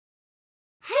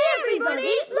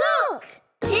Everybody, look!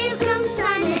 Here comes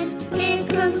Simon, here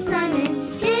comes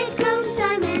Simon, here comes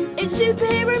Simon. It's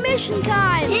superhero mission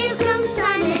time! Here comes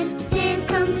Simon, here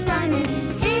comes Simon,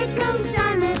 here comes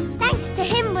Simon. Thanks to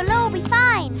him, we'll all be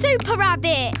fine. Super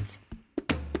Rabbit!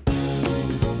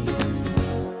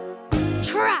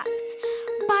 Trapped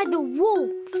by the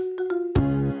wolf.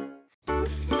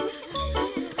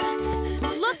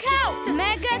 Look out!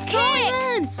 Mega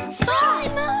Simon!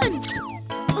 Simon!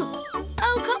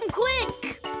 Oh, come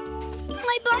quick!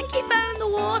 My blankie fell in the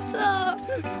water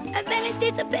and then it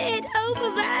disappeared over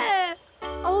there.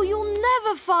 Oh, you'll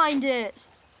never find it.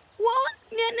 What?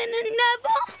 Never?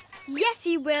 Yes,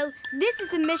 you will. This is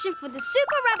the mission for the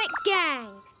Super Rabbit Gang.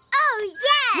 Oh,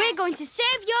 yeah! We're going to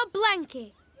save your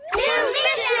blankie. New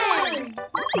mission!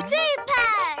 Super!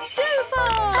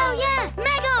 Oh, yeah!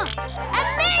 Mega!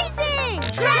 Amazing!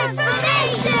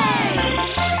 Transformation!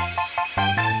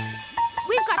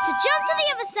 We've got to jump to the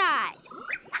other side.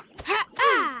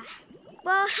 Ha-ah!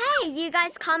 Well, hey, you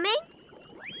guys coming?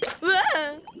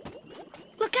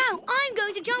 Look out! I'm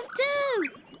going to jump too!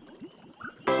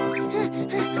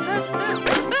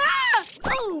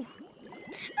 Oh!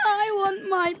 I want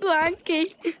my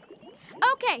blankie.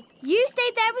 Okay, you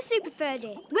stay there with Super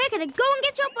Ferdy. We're going to go and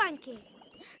get your blankie.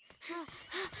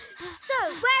 So,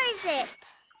 where is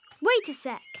it? Wait a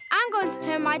sec. I'm going to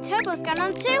turn my turbo scan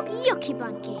on to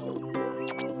YUCKY-BLANKIE.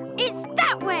 It's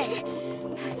that way.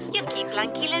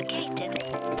 YUCKY-BLANKIE located.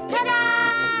 Ta-da!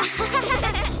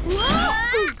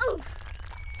 Oof.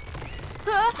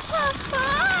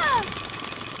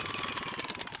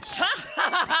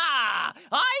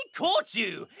 I caught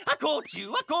you! I caught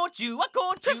you! I caught you! I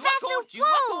caught you! Professor I caught you!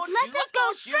 Wolf, I caught let you! us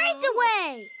go straight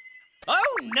away.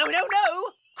 Oh, no!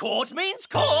 Caught means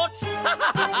caught!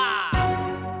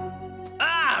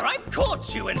 I've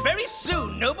caught you, and very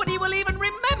soon nobody will even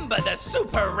remember the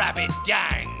Super Rabbit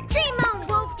Gang. Dream on,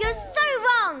 Wolf, you're so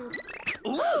wrong.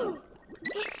 Ooh!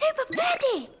 It's Super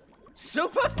Ferdy.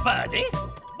 Super Ferdy?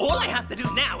 All I have to do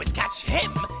now is catch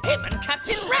him and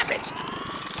Captain Rabbit.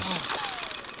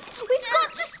 We've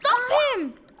got to stop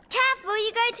him. Careful,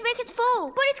 you're going to make us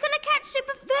fall. But he's going to catch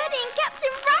Super Ferdy and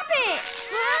Captain Rabbit.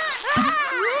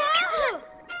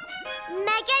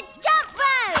 Mega jump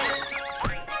rope!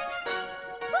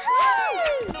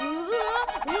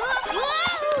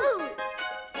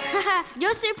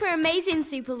 You're super amazing,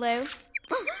 Super Lou.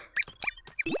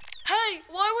 Hey,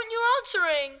 why weren't you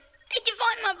answering? Did you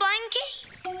find my blankie?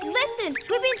 Listen,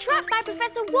 we've been trapped by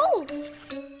Professor Wolf.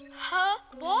 Huh?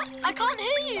 What? I can't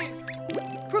hear you.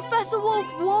 Professor Wolf,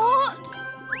 what?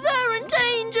 They're in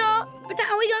danger. But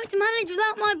how are we going to manage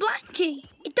without my blankie?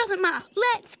 It doesn't matter.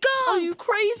 Let's go. Are you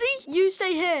crazy? You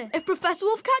stay here. If Professor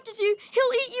Wolf catches you,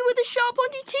 he'll eat you with his sharp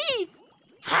pointy teeth.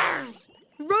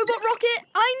 Robot Rocket,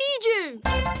 I need you.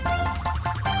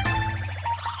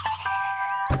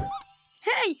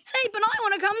 Hey, but I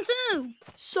want to come too.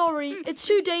 Sorry, it's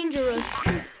too dangerous.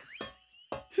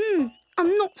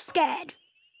 I'm not scared.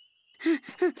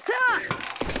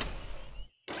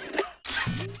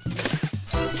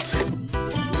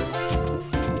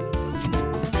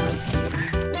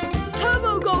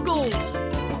 Turbo goggles!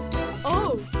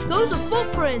 Oh, those are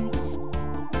footprints.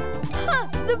 Ha!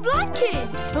 The blanket!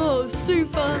 Oh,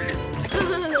 super!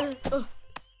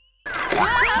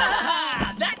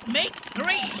 That makes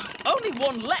 3. Only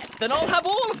one left, and I'll have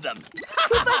all of them.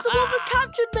 Professor Wolf has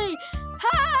captured me!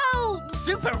 Help!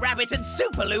 Super Rabbit and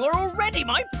Super Lou are already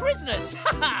my prisoners.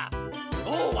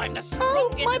 Oh, I'm the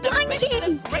strongest, my the best, blankie.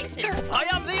 the greatest. I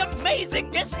am the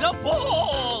amazingest of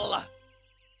all.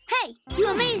 Hey, you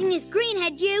amazingest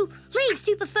greenhead, you. Leave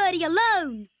Super Ferdy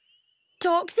alone.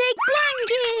 Toxic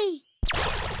blankie.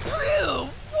 Phew!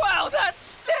 Wow, that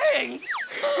stinks.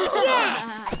 Yes.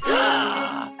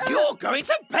 You're going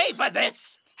to pay for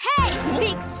this. Hey,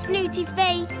 big snooty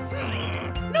face.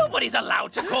 Nobody's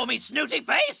allowed to call me Snooty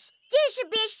Face. You should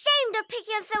be ashamed of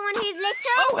picking up someone who's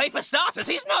little. Oh, hey, for starters,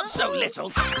 he's not so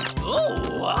little.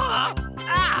 Ooh,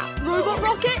 Robot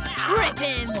Rocket, trip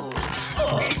him!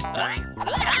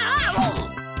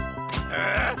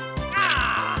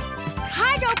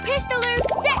 Hydro Pistoloo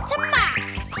set to max.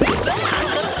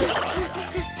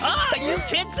 You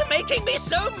kids are making me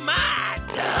so mad.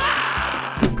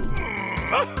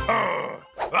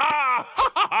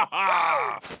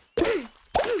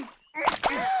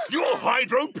 Your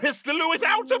Hydro Pistoloo is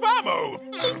out of ammo!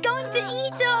 He's going to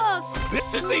eat us.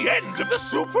 This is the end of the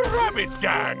Super Rabbit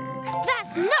Gang!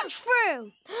 That's not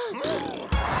true.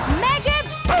 Mega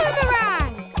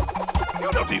Boomerang.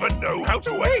 You don't even know how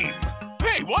to aim!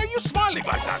 Hey, why are you smiling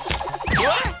like that?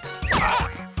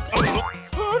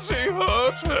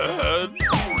 Hurty.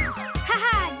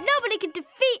 Haha, nobody can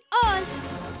defeat us.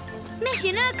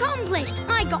 Mission accomplished.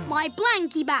 I got my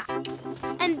blankie back.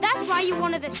 And that's why you're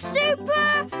one of the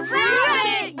Super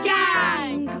Rabbit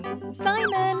Gang!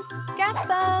 Simon,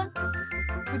 Gasper,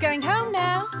 we're going home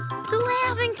now. But we're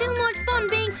having too much fun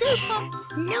being super.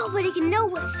 Nobody can know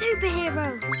we're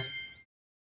superheroes.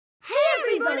 Hey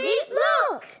everybody,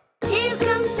 look! Here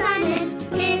comes Simon,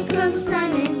 here comes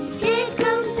Simon, here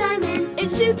comes Simon.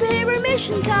 It's superhero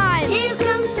mission time! Here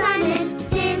comes Simon,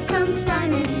 here comes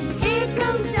Simon, here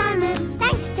comes Simon.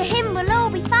 Thanks to him, we'll all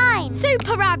be fine.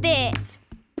 Super Rabbit!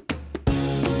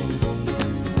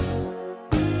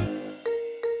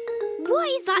 What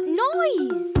is that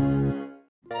noise?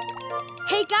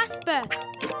 Hey, Gasper!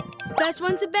 First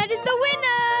one to bed is the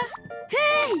winner!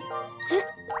 Hey!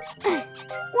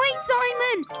 Wait,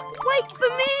 Simon! Wait for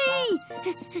me!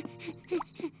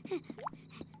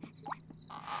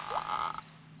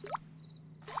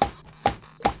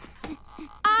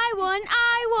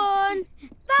 I won!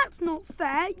 That's not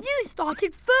fair. You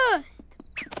started first.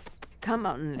 Come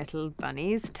on, little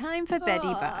bunnies. Time for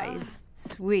beddy buys.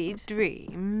 Sweet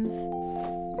dreams.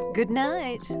 Good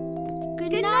night.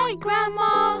 Good night,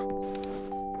 Grandma!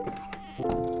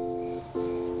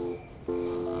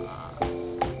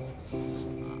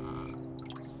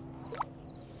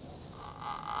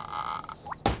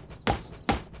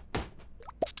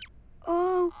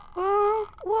 Oh,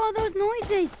 what are those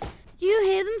noises? Do you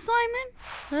hear them, Simon?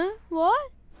 Huh? What?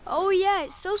 Oh, yeah,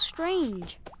 it's so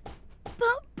strange.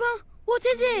 But, what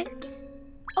is it?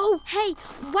 Oh, hey,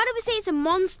 why do we say it's a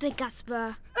monster,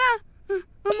 Gasper? A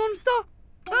monster?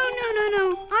 Oh,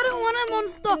 no, I don't want a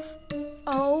monster.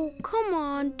 Oh, come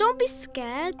on, don't be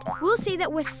scared. We'll say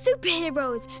that we're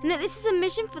superheroes and that this is a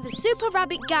mission for the Super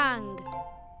Rabbit Gang.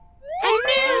 A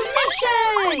new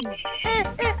mission!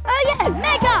 Oh yeah,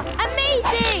 mega,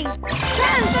 amazing,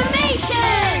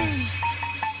 transformation!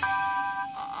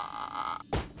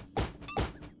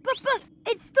 But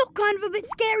it's still kind of a bit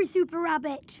scary, Super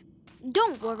Rabbit.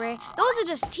 Don't worry, those are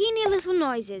just teeny little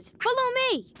noises. Follow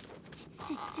me.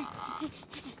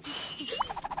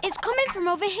 It's coming from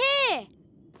over here.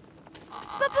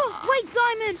 But wait,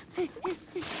 Simon.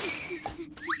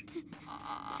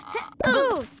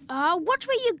 Ooh, watch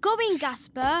where you're going,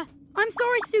 Gasper. I'm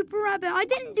sorry, Super Rabbit. I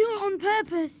didn't do it on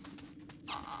purpose.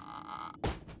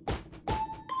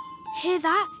 Hear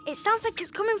that? It sounds like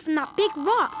it's coming from that big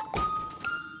rock.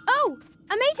 Oh,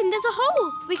 amazing, there's a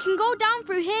hole. We can go down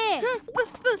through here. But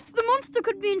the monster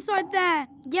could be inside there.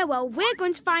 Yeah, well, we're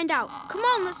going to find out. Come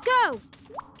on, let's go.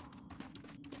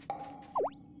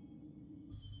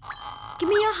 Give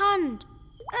me your hand.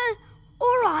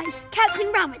 All right.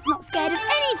 Captain Rabbit's not scared of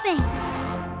anything.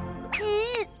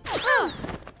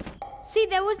 See,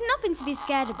 there was nothing to be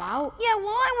scared about. Yeah, well,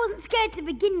 I wasn't scared to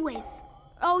begin with.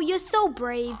 Oh, you're so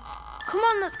brave. Come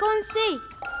on, let's go and see.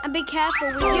 And be careful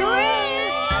with your...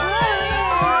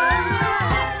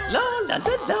 La la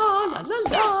la la la la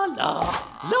la la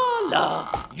la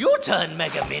la. Your turn,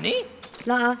 Mega Mini.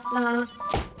 La, la.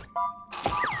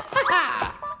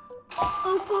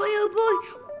 Oh boy,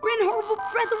 we're in horrible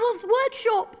Professor Wolf's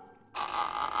workshop.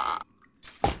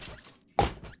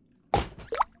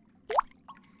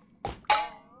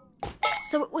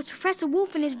 So it was Professor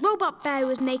Wolf and his robot bear who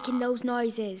was making those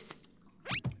noises.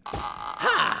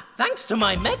 Ha! Thanks to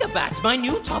my Mega Bat, my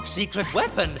new top-secret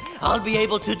weapon, I'll be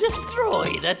able to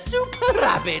destroy the Super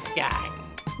Rabbit Gang.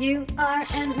 You are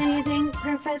amazing,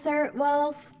 Professor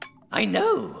Wolf. I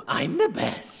know, I'm the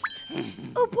best.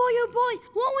 Oh boy,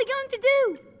 what are we going to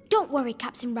do? Don't worry,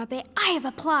 Captain Rabbit, I have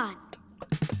a plan.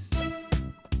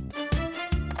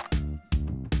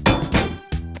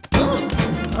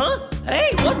 Huh?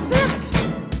 Hey, what's that?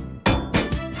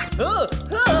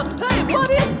 Hey, what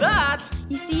is that?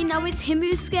 You see, now it's him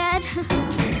who's scared.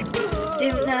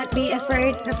 Do not be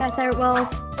afraid, Professor Wolf.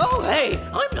 Oh, hey,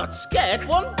 I'm not scared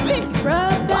one bit.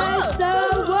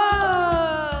 Professor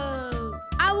Wolf!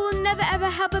 I will never ever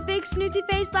help a big snooty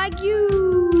face like you.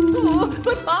 Oh,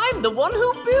 but I'm the one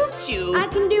who built you. I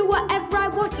can do whatever I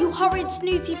want, you horrid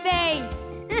snooty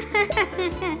face.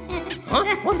 Huh?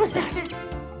 What was that?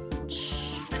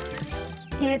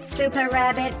 It's Super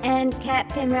Rabbit and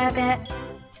Captain Rabbit.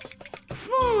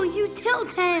 Phew, you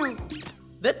telltale.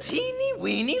 The teeny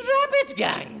weeny rabbit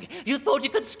gang. You thought you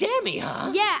could scare me,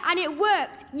 huh? Yeah, and it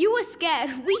worked. You were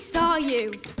scared. We saw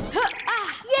you.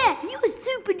 Yeah, you were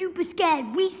super duper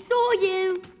scared. We saw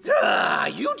you.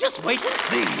 You just wait and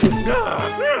see.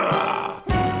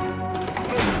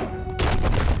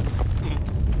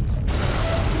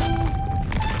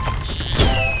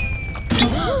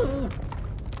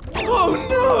 Oh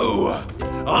no!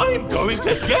 I'm going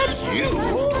to get you!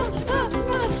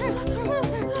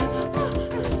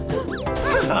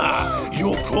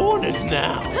 You're cornered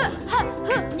now.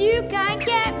 You can't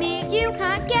get me, you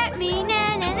can't get me,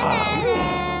 na na na na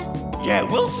na. Yeah,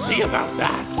 we'll see about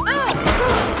that.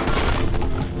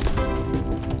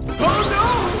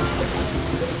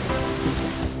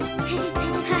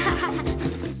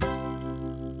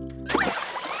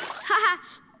 Haha,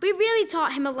 we really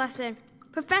taught him a lesson.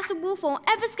 Professor Wolf won't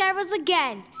ever scare us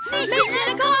again.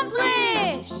 Mission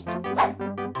accomplished!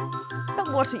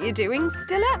 But what are you doing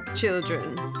still up,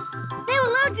 children? There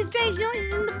were loads of strange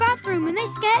noises in the bathroom and they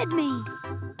scared me.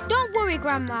 Don't worry,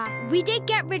 Grandma. We did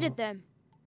get rid of them.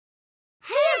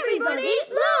 Hey, everybody,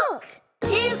 look!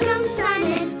 Here comes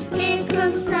Simon, here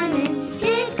comes Simon,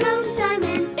 here comes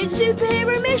Simon. It's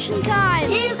superhero mission time!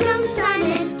 Here comes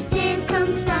Simon, here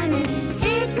comes Simon,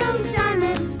 here comes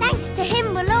Simon. Thanks to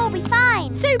him, we'll all be fine.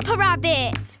 Super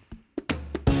Rabbit!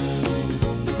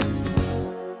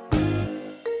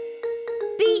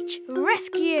 Beach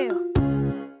Rescue!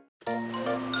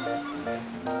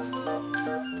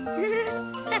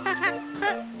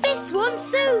 This one's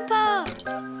super!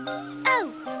 Oh,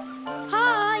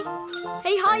 hi!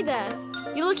 Hey, hi there.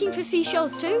 You looking for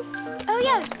seashells too? Oh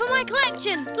yeah, for my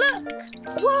collection, look!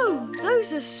 Whoa,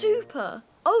 those are super.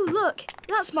 Oh, look,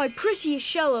 that's my prettiest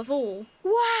shell of all.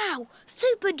 Wow,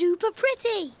 super duper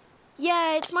pretty!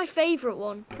 Yeah, it's my favourite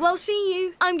one. Well, see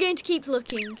you. I'm going to keep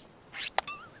looking.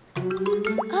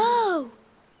 Oh!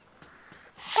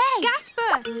 Hey!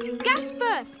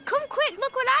 Gasper! Come quick,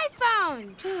 look what I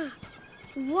found!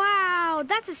 Wow,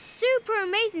 that's a super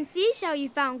amazing seashell you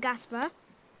found, Gasper.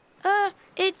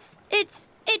 It's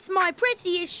my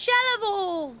prettiest shell of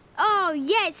all. Oh,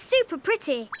 yeah, it's super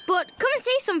pretty. But come and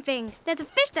see something. There's a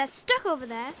fish that's stuck over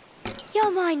there.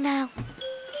 You're mine now.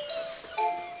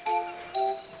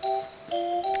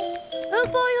 Oh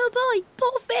boy,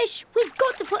 poor fish. We've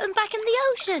got to put him back in the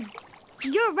ocean.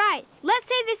 You're right. Let's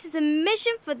say this is a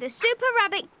mission for the Super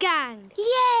Rabbit Gang.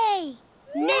 Yay!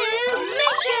 New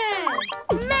mission!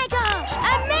 Mega!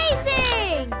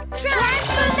 Amazing!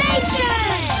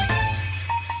 Transformation!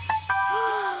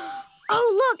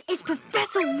 Oh, look, it's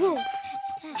Professor Wolf.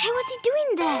 Hey, what's he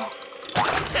doing there?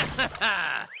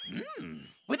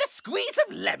 With a squeeze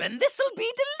of lemon, this'll be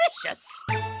delicious.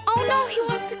 Oh, no, he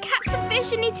wants to catch the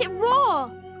fish and eat it raw.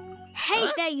 Hey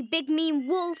there, you big mean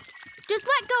wolf. Just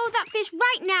let go of that fish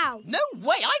right now. No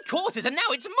way, I caught it and now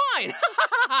it's mine.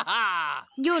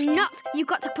 You're not. You've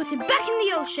got to put him back in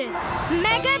the ocean.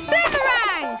 Mega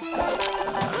Boomerang!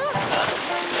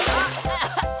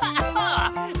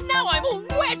 Now I'm all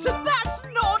wet and that's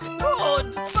not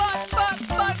good.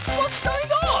 But what's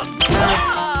going on?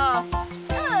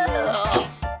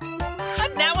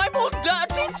 And now I'm all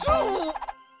dirty too.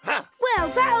 Well,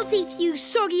 that'll teach you,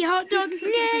 soggy hot dog.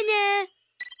 Nah.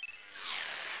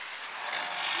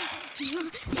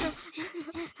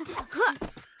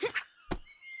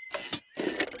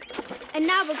 And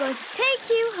now we're going to take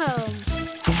you home.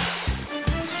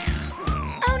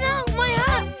 Oh no, my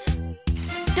hat!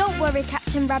 Don't worry,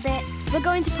 Captain Rabbit. We're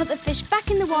going to put the fish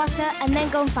back in the water and then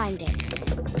go and find it.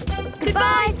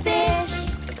 Goodbye, fish!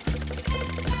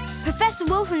 Professor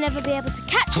Wolf will never be able to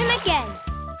catch him again.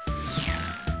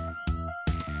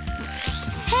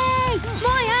 Hey,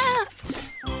 my hat!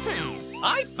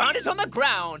 I found it on the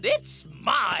ground. It's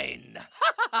mine.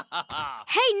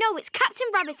 Hey, no, it's Captain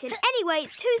Rabbit, and anyway,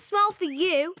 it's too small for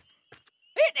you.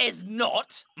 It is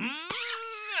not.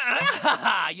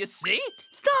 You see?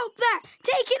 Stop that!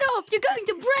 Take it off! You're going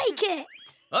to break it!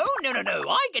 Oh, no.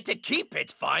 I get to keep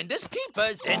it. Finders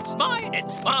keepers. It's mine.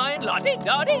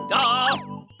 La-di-da-di-da.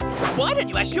 Why don't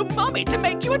you ask your mummy to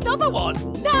make you another one?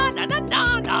 Na.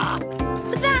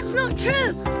 But that's not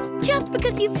true. Just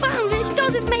because you found it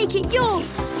doesn't make it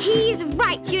yours. He's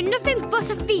right. You're nothing but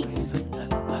a thief.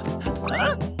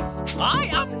 Huh? I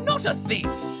am not a thief.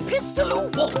 Pistol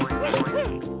Wolf.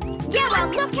 Yeah, well,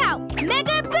 look out.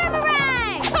 Mega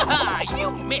Boomerang!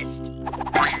 You missed.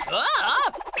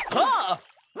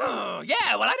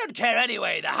 Yeah, well, I don't care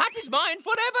anyway. The hat is mine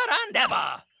forever and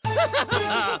ever.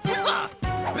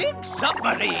 Big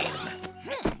submarine.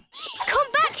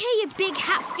 Come back here, you big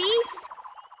hat thief.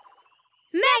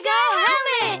 Mega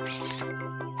helmet!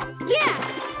 Yeah.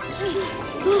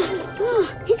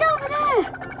 He's over there.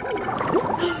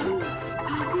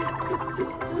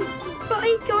 But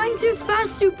he's going too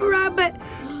fast, Super Rabbit.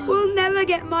 We'll never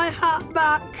get my hat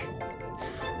back.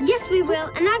 Yes, we will,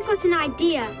 and I've got an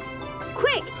idea.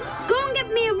 Quick, go and give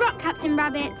me a rock, Captain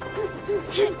Rabbit.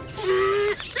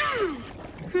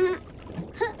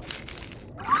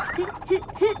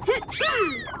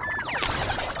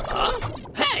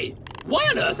 Hey, why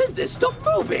on earth is this? Stop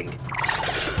moving.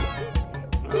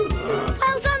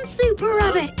 Well done, Super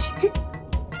Rabbit.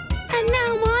 And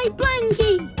now my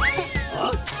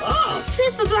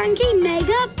Super Blankie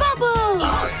Mega Bubble!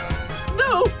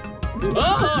 No! No!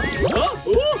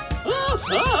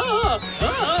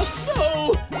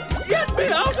 Get me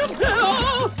out of here!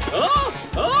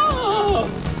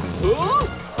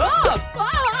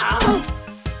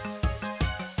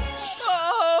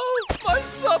 My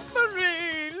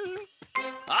submarine!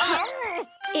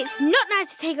 It's not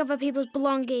nice to take other people's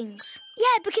belongings.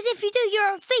 Yeah, because if you do,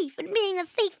 you're a thief, and being a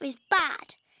thief is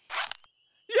bad.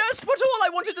 Yes, but all I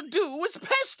wanted to do was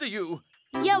pester you.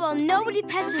 Yeah, well, nobody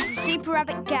pesters the Super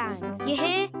Rabbit gang. You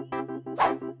hear?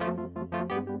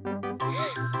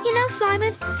 You know,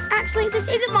 Simon, actually, this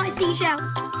isn't my seashell.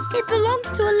 It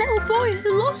belongs to a little boy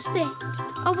who lost it.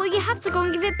 Oh, well, you have to go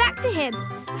and give it back to him.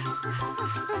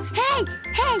 Hey,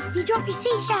 you dropped your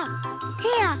seashell.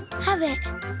 Here, have it.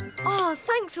 Oh,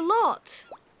 thanks a lot.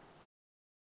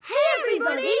 Hey,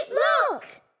 everybody, look!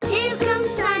 Here comes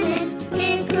Simon,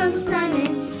 here comes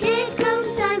Simon, here comes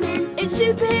Simon. It's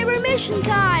superhero mission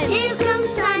time. Here comes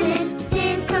Simon,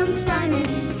 here comes Simon,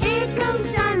 here comes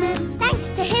Simon. Thanks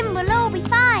to him, we'll all be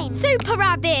fine. Super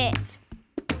Rabbit!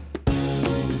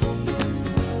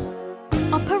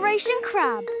 Operation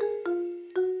Crab.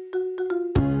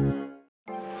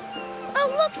 Oh,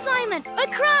 look, Simon, a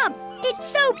crab. It's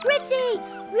so pretty.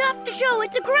 We have to show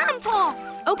it to Grandpa.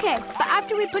 Okay, but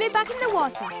after we put it back in the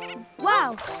water.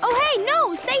 Wow. Oh, hey,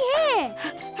 no, stay here.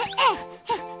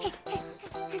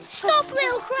 Stop,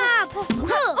 little crab.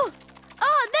 Oh,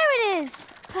 there it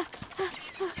is.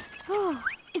 Oh,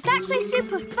 it's actually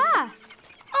super fast.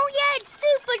 Oh, yeah, it's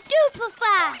super duper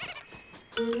fast.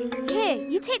 Here,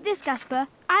 you take this, Gasper.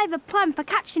 I have a plan for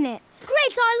catching it.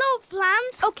 Great, I love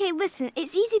plans. Okay, listen,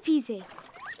 it's easy peasy.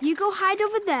 You go hide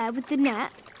over there with the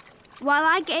net while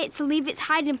I get it to leave its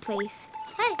hiding place.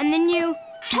 Hey. And then you...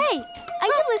 Hey, are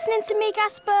you listening to me,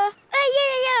 Gasper?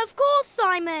 Yeah, of course,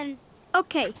 Simon.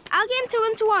 Okay, I'll get him to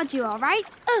run towards you, all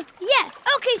right? Yeah,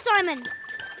 okay, Simon.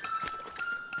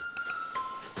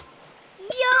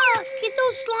 Yuck, it's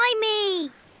all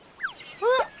slimy.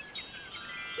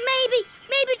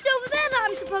 Maybe it's over there that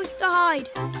I'm supposed to hide.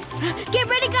 Get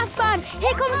ready, Gaspar!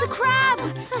 Here comes a crab!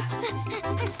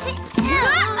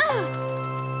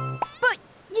 But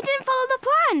you didn't follow the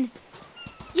plan.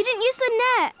 You didn't use the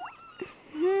net.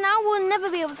 Now we'll never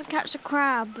be able to catch a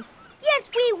crab. Yes,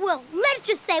 we will. Let's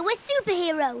just say we're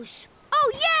superheroes.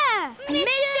 Oh, yeah!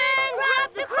 Mission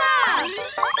Grab the Crab!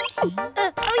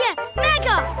 Oh, yeah,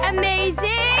 Mega!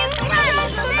 Amazing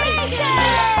transformation!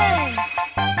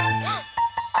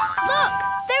 Look,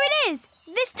 there it is.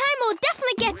 This time we'll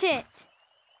definitely get it.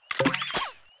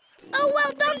 Oh,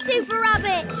 well done, Super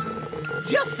Rabbit.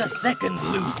 Just a second,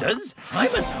 losers.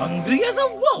 I'm as hungry as a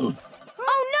wolf.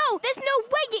 Oh, no, there's no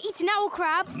way you're eating our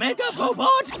crab. Mega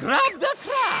Bobot, grab the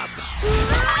crab.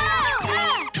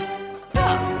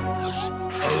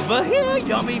 Over here,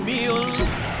 yummy meal.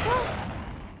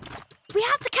 We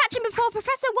have to catch him before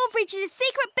Professor Wolf reaches his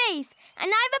secret base.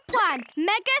 And I have a plan.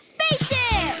 Mega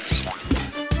spaceship!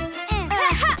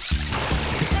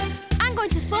 I'm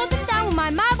going to slow them down with my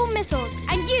marble missiles,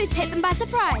 and you take them by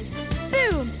surprise.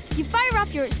 Boom! You fire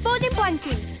off your exploding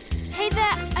blankie. Hey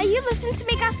there, are you listening to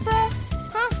me, Gasper?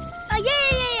 Huh?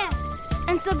 Yeah.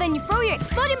 And so then you throw your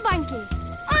exploding blankie.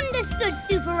 Understood,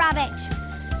 Super Rabbit.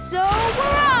 So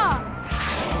we're off!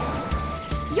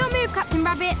 Your move, Captain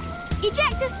Rabbit.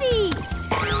 Ejector seat.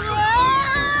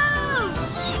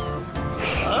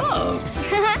 Oh.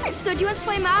 So do you want to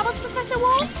play marbles, Professor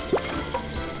Wolf?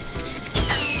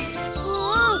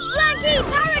 Whoa, Blankie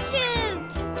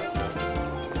parachute!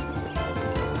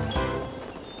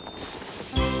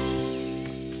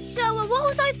 So, what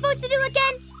was I supposed to do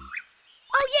again?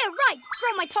 Oh, yeah, right.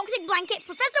 Throw my toxic blanket at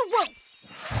Professor Wolf.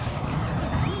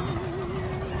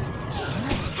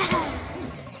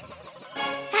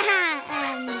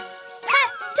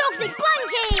 Toxic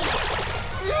blankie!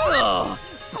 Oh,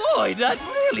 boy, that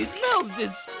really smells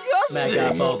disgusting.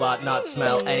 Mega Bobot not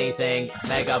smell anything.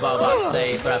 Mega Bobot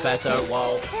say Professor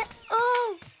Wolf.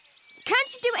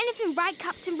 Can't you do anything right,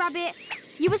 Captain Rabbit?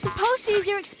 You were supposed to use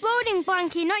your exploding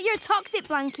blankie, not your toxic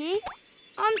blankie.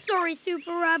 I'm sorry,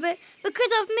 Super Rabbit.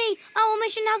 Because of me, our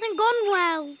mission hasn't gone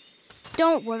well.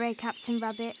 Don't worry, Captain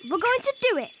Rabbit. We're going to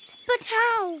do it. But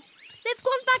how? They've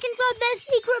gone back inside their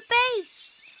secret base.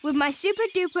 With my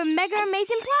super-duper mega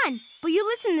amazing plan. But you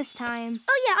listen this time.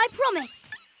 Oh, yeah, I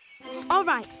promise. All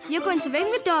right, you're going to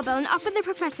ring the doorbell and offer the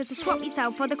professor to swap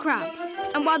yourself for the crab.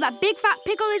 And while that big fat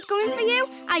pickle is going for you,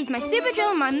 I use my super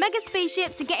drill and my mega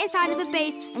spaceship to get inside of the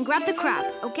base and grab the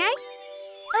crab, okay?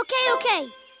 Okay.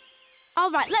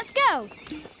 All right, let's go.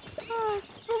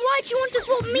 But why do you want to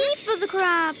swap me for the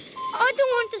crab? I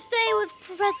don't want to stay with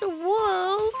Professor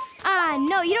Wolf. Ah,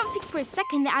 no, you don't think for a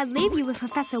second that I'd leave you with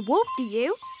Professor Wolf, do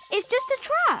you? It's just a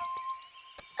trap.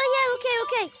 Oh, yeah,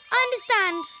 okay. I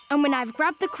understand. And when I've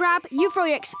grabbed the crab, you throw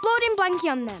your exploding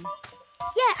blankie on them.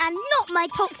 Yeah, and not my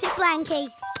toxic blankie.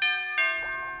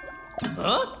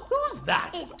 Huh? Who's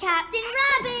that? It's Captain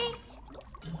Rabbit.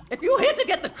 If you're here to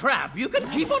get the crab, you can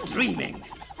keep on dreaming.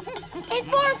 It's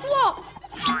for a swap.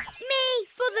 Me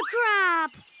for the crab.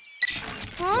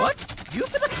 Huh? What? You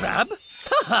for the crab?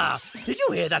 Ha-ha! Did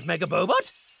you hear that,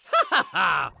 Megabobot?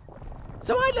 Ha-ha-ha!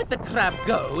 So I let the crab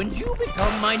go and you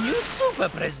become my new super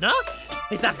prisoner?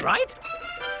 Is that right?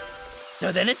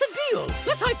 So then it's a deal.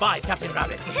 Let's high five, Captain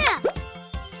Rabbit.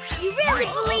 You really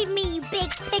believe me, you big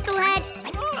picklehead?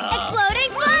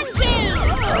 Exploding blankie!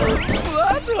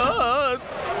 That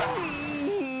hurts.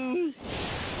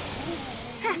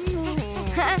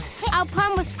 Our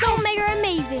plan was so mega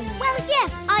amazing. Well,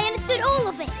 yes, I understood all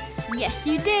of it. Yes,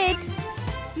 you did.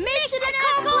 Mission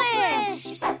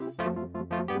accomplished!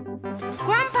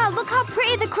 Grandpa, look how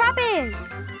pretty the crab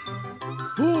is.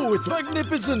 Oh, it's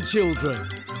magnificent, children.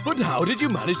 But how did you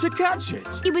manage to catch it?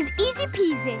 It was easy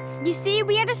peasy. You see,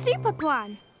 we had a super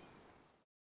plan.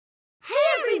 Hey,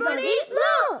 everybody,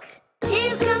 look!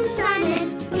 Here comes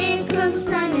Simon, here comes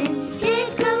Simon, here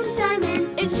comes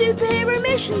Simon. It's superhero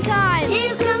mission time.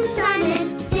 Here comes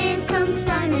Simon, here comes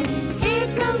Simon, here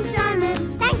comes Simon.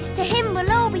 Thanks to him,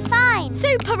 we'll all be fine.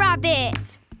 Super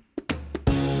Rabbit!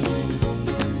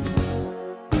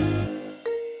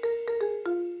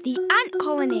 The ant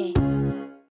colony.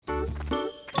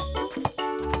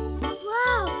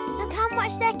 Wow, look how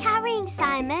much they're carrying,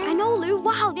 Simon. I know, Lou.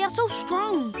 Wow, they are so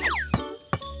strong.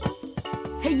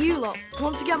 Hey, you lot,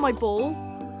 want to get my ball?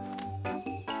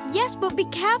 Yes, but be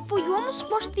careful. You almost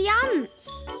squashed the ants.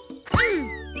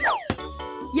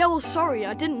 Yeah, well, sorry,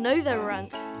 I didn't know there were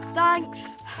ants.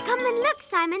 Thanks. Come and look,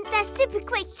 Simon. They're super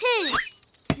quick too.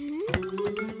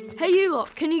 Hey, you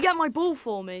lot, can you get my ball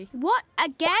for me? What,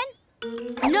 again?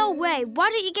 No way. Why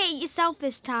don't you get it yourself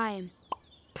this time?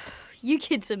 You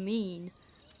kids are mean.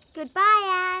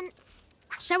 Goodbye, ants.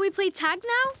 Shall we play tag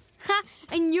now? Ha!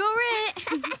 And you're it.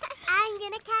 I'm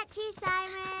gonna catch you,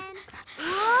 Simon.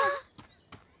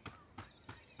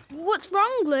 What's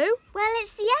wrong, Lou? Well,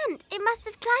 it's the ant. It must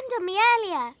have climbed on me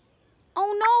earlier.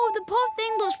 Oh no, the poor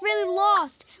thing looks really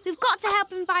lost. We've got to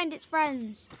help him find its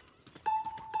friends.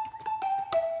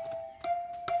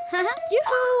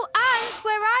 Yoo-hoo! Ants,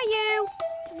 where are you?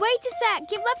 Wait a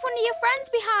sec, you've left one of your friends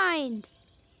behind.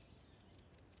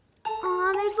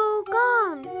 Oh, they've all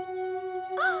gone.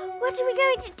 What are we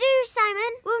going to do,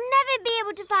 Simon? We'll never be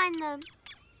able to find them.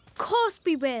 Of course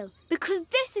we will, because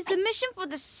this is the mission for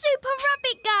the Super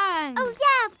Rabbit Gang. Oh,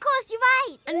 yeah, of course, you're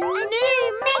right. A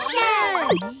new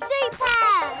mission! Super!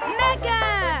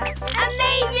 Mega!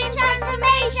 Amazing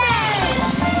transformation!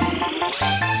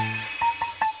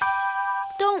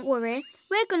 Don't worry,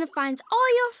 we're going to find all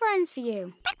your friends for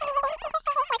you.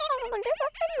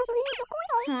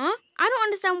 Huh? I don't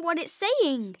understand what it's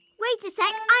saying. Wait a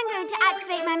sec, I'm going to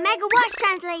activate my Mega Watch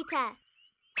Translator.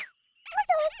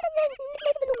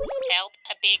 Help,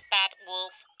 a big bad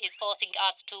wolf is forcing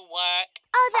us to work.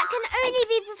 Oh, that can only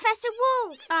be Professor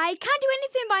Wolf. I can't do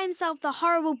anything by himself, the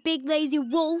horrible big lazy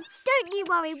wolf. Don't you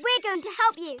worry, we're going to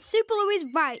help you. Super Lou is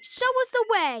right. Show us the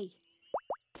way.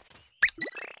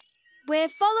 We're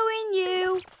following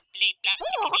you. Bleep blap,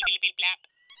 bleep bleep blap.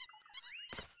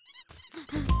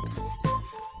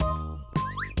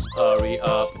 Hurry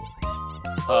up.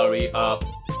 Hurry up.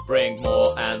 Bring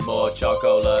more and more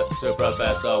chocolate to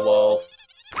Professor Wolf.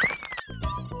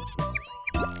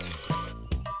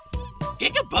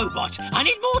 Giga-Bobot, I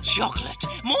need more chocolate.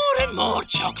 More and more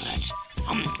chocolate.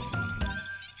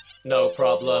 No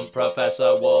problem,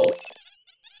 Professor Wolf.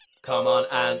 Come on,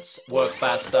 ants. Work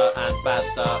faster and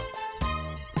faster.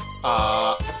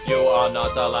 You are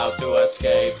not allowed to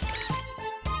escape.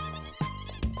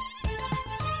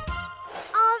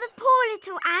 Oh, the poor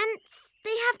little ants.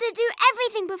 They have to do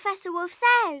everything Professor Wolf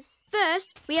says.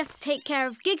 First, we have to take care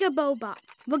of Giga-Bobot.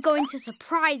 We're going to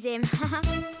surprise him.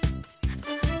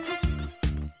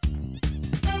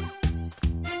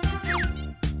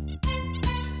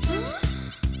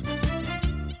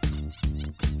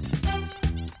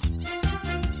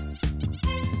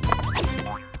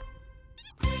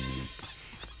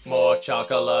 More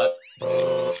chocolate.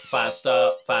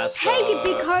 Faster, faster. Hey, you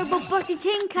big horrible bossy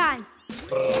tin can.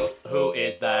 Who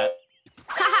is that?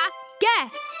 Haha,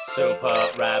 guess. Super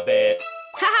Rabbit.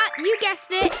 Haha, you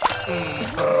guessed it.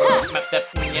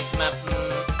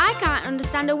 I can't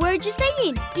understand a word you're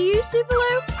saying. Do you, Super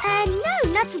Lou? No,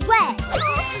 not a word.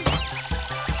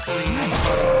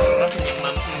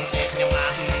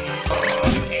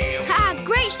 Haha,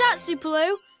 great shot, Super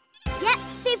Lou. Yep,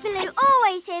 Super Lou,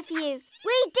 always here for you.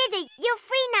 We did it. You're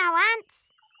free now, ants.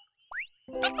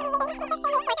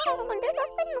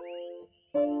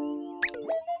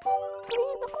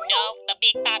 No, the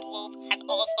big bad wolf has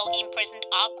also imprisoned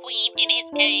our queen in his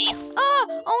cave.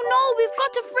 Oh no, we've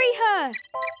got to free her.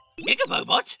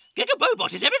 Giga-Bobot?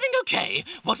 Giga-Bobot, is everything okay?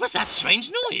 What was that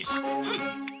strange noise?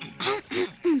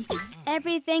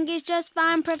 Everything is just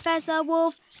fine, Professor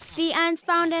Wolf. The ants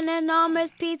found an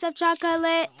enormous piece of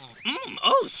chocolate.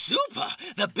 Oh, super!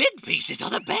 The big pieces are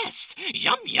the best.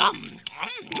 Yum, yum.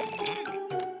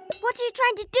 What are you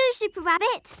trying to do, Super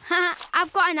Rabbit?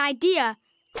 I've got an idea.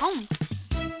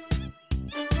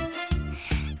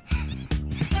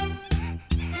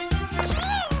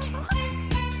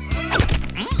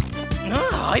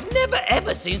 I've never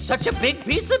ever seen such a big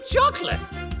piece of chocolate.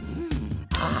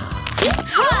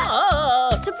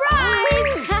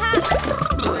 Surprise!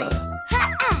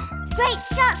 Great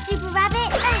shot, Super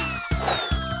Rabbit.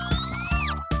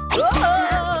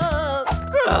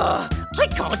 I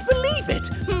can't believe it.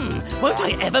 Won't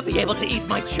I ever be able to eat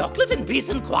my chocolate in peace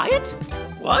and quiet?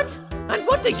 What? And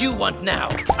what do you want now?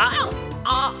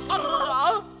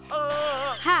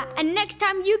 And next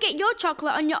time you get your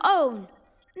chocolate on your own.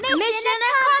 Mission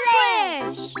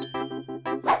accomplished!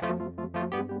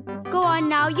 Go on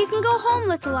now, you can go home,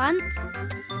 little ant.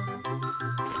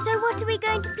 So what are we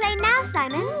going to play now,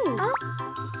 Simon? Oh,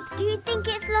 do you think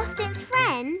it's lost its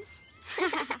friends?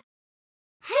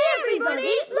 Hey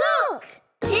everybody, look!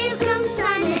 Here comes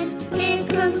Simon, here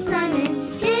comes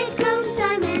Simon, here comes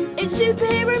Simon. It's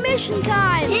superhero mission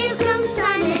time! Here comes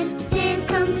Simon, here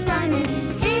comes Simon,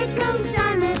 here comes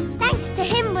Simon. Thanks to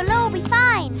him, we'll all be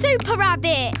fine. Super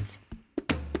Rabbit!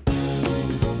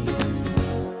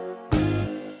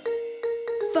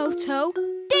 Photo,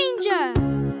 danger!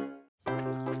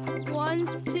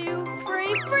 1, 2,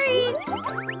 3, freeze!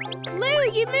 Lou,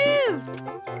 you moved!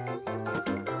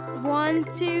 1,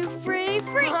 2, 3,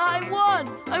 freeze!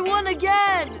 I won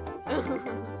again!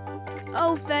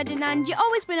 Oh, Ferdinand, you've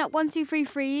always been at 1, 2, 3,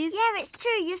 freeze. Yeah, it's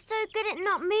true. You're so good at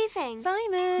not moving.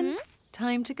 Simon,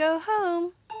 time to go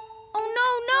home. Oh,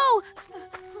 no!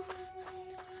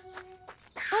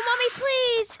 Oh, Mummy,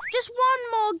 please! Just one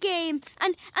more game,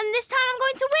 and this time I'm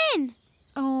going to win!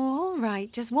 Oh, all right.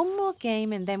 Just one more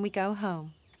game and then we go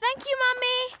home. Thank you,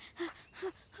 Mummy!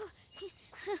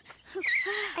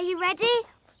 Are you ready?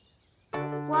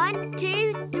 1,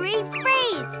 2, 3,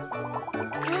 freeze!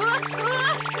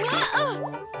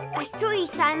 I saw you,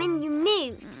 Simon. You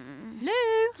moved.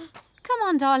 Lou, come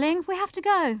on, darling. We have to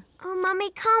go. Oh, Mummy,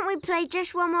 can't we play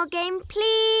just one more game,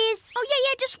 please? Oh,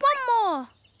 yeah, just one more.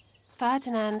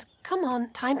 Ferdinand, come on.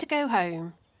 Time to go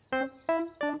home.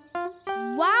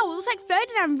 Wow, looks like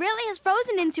Ferdinand really has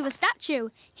frozen into a statue.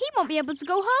 He won't be able to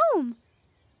go home.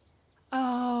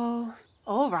 Oh,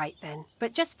 all right then.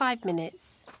 But just 5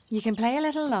 minutes. You can play a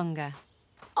little longer.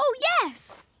 Oh,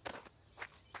 yes!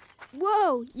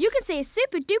 Whoa, you can say a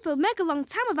super-duper mega long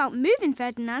time about moving,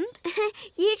 Ferdinand.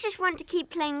 You just want to keep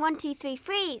playing 1, 2, 3,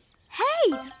 freeze.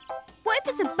 Hey! What if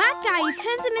it's a bad guy who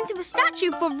turns him into a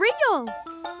statue for real?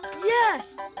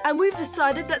 Yes! And we've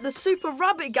decided that the Super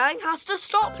Rabbit Gang has to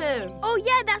stop him. Oh,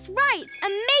 yeah, that's right.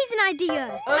 Amazing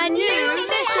idea. A new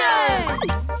mission!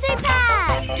 Super!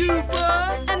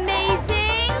 Duper!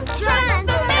 Amazing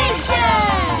Transformation!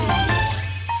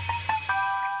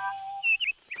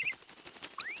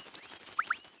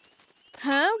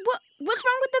 Huh? What's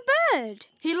wrong with the bird?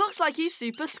 He looks like he's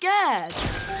super scared.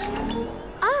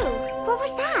 Oh, what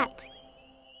was that?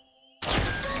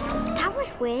 That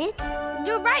was weird.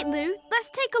 You're right, Lou. Let's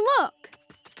take a look.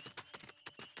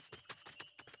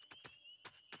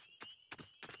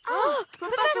 Oh,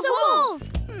 Professor Wolf!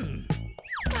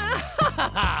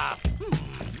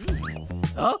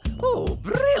 Oh,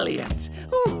 brilliant!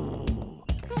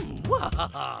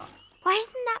 Why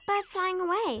isn't that bird flying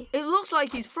away? It looks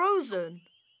like he's frozen.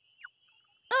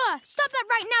 Stop that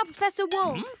right now, Professor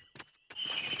Wolf.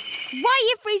 Why are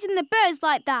you freezing the birds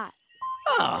like that?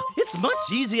 It's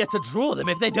much easier to draw them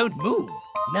if they don't move.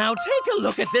 Now take a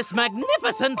look at this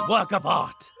magnificent work of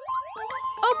art.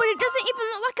 Oh, but it doesn't even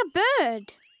look like a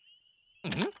bird.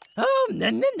 Oh, no.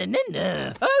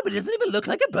 Oh, but it doesn't even look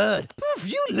like a bird. Poof,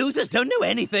 you losers don't know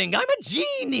anything. I'm a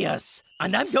genius.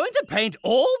 And I'm going to paint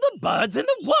all the birds in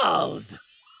the world.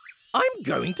 I'm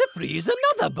going to freeze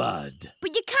another bird.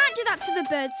 But you can't do that to the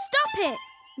birds. Stop it.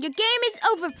 Your game is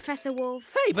over, Professor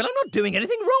Wolf. Hey, but I'm not doing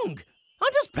anything wrong.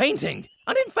 I'm just painting.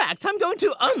 And in fact, I'm going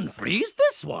to unfreeze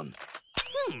this one.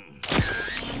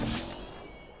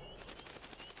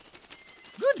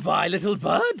 Goodbye, little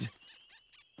bird.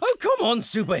 Oh, come on,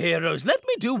 superheroes. Let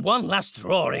me do one last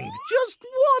drawing. Just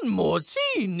one more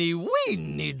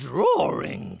teeny-weeny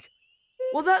drawing.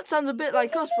 Well, that sounds a bit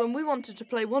like us when we wanted to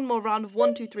play one more round of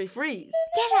 1, 2, 3 freeze.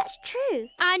 Yeah, that's true.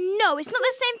 And no, it's not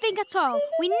the same thing at all.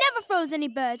 We never froze any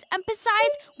birds. And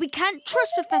besides, we can't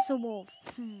trust Professor Wolf.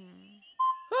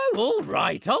 Oh, all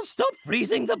right. I'll stop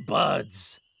freezing the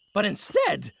birds. But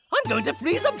instead, I'm going to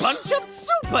freeze a bunch of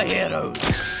superheroes.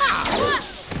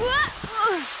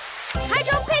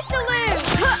 Hydro Pistoloo!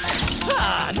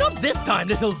 Not this time,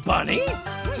 little bunny.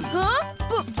 Huh?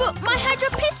 But my Hydro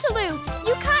Pistoloo!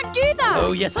 You can't do that!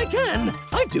 Oh, yes, I can.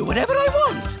 I do whatever I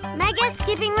want. Mega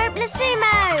skipping rope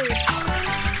Sumo!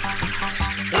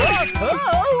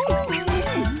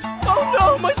 Oh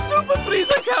no, my super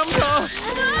freezer camera!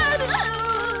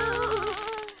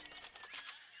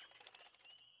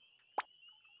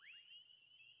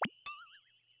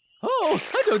 Oh,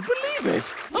 I don't believe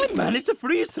it! I managed to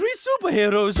freeze 3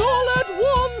 superheroes all at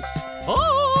once!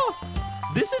 Oh,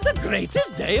 this is the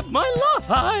greatest day of my life!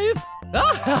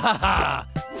 Ah, ha, ha, ha.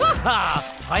 Ha, ha.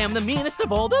 I am the meanest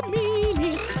of all the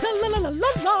meanies! La la la la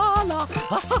la la!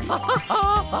 Ha, ha, ha,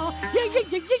 ha, ha. Yeah, yeah,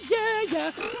 yeah, yeah,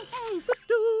 yeah!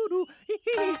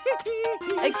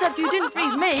 Except you didn't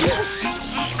freeze me.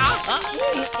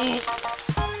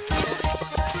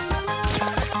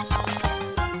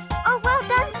 Oh, well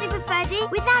done, Super Freddy.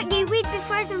 Without you, we'd be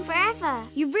frozen forever.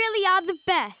 You really are the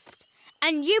best.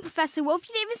 And you, Professor Wolf,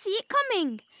 you didn't even see it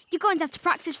coming. You're going to have to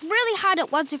practice really hard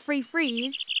at 1, 2, 3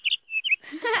 freeze.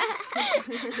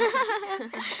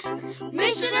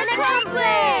 Mission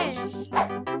accomplished!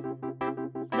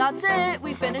 That's it.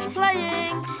 We finished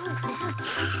playing.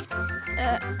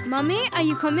 Mummy, are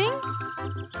you coming?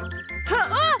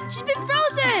 Oh, she's been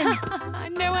frozen!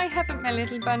 No, I haven't, my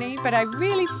little bunny, but I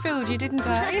really fooled you, didn't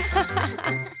I?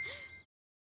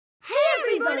 Hey,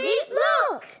 everybody,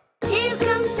 look! Here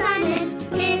comes Simon,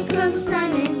 here comes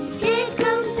Simon, here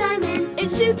comes Simon.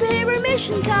 It's superhero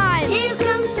mission time! Here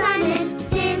comes Simon,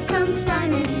 here comes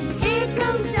Simon, here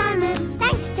comes Simon.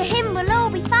 Thanks to him, we'll all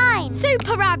be fine.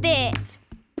 Super Rabbit!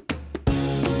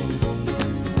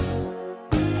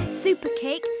 A super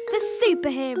cake for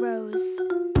superheroes.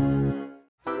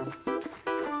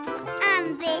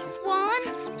 And this one,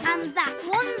 and that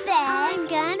one there. I'm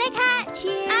gonna catch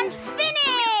you. And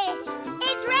finished!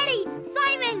 It's ready!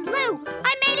 Simon, Lou,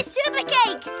 I made a super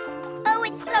cake! Oh,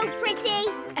 it's so pretty.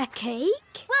 A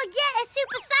cake? Well, yeah, a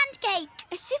super sand cake.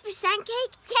 A super sand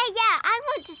cake? Yeah, I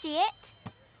want to see it.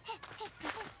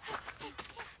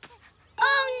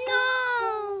 Oh,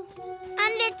 no!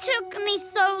 And it took me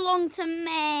so long to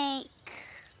make.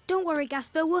 Don't worry,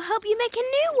 Gasper, we'll help you make a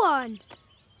new one.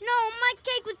 No, my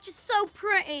cake was just so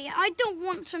pretty. I don't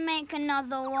want to make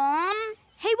another one.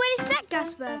 Hey, wait a sec,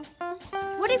 Gasper.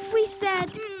 What if we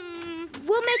said,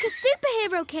 we'll make a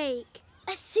superhero cake?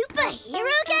 A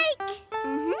superhero cake?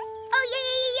 Mm-hmm. Oh,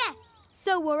 yeah.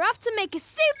 So we're off to make a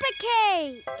super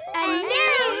cake. A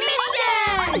new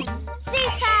mission!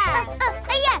 Super!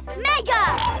 Yeah, mega!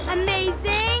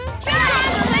 Amazing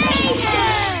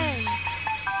Transformation!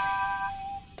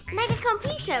 Mega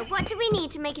Computer, what do we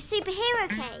need to make a superhero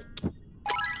cake?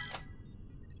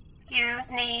 You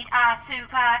need a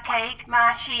super cake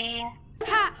machine.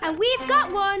 Ha! And we've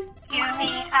got one. You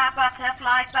need a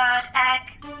butterfly bird egg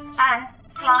and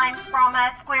slime from a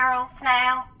squirrel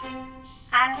snail.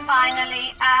 And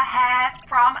finally a hair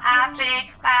from a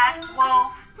big bad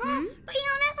wolf. But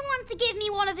he'll never want to give me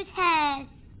one of his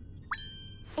hairs.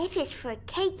 If it's for a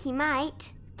cake, he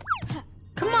might.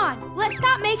 Come on, let's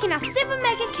start making our super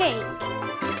mega cake.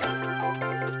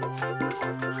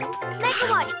 Mega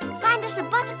Watch, find us a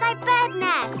butterfly bird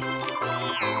nest.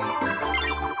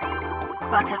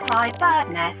 Butterfly bird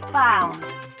nest found.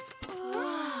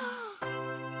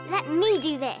 Let me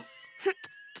do this. Look,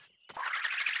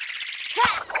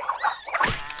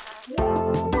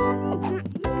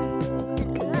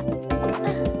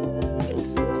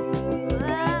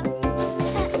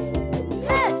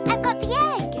 I've got the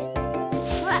egg.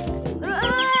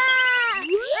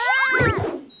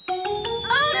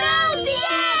 Oh no, the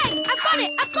egg! I've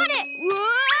got it!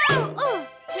 Whoa! Oh.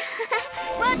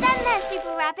 Well done there,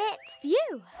 Super Rabbit.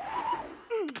 Phew.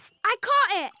 I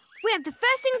caught it. We have the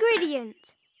first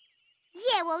ingredient.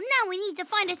 Yeah, well, now we need to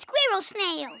find a squirrel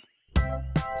snail.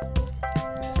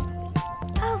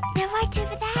 Oh, they're right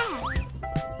over there.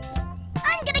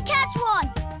 I'm gonna catch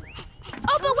one.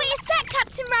 Oh, but wait a sec,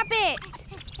 Captain Rabbit.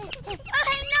 Oh,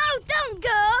 no, don't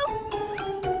go.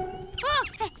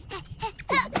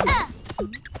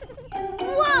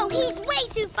 Whoa, he's way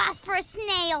too fast for a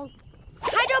snail.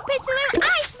 Hydro Pistoloo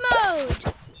Ice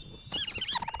Mode.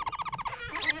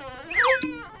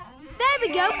 There we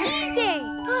go, easy.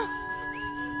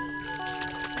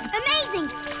 Amazing!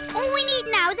 All we need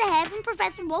now is a hair from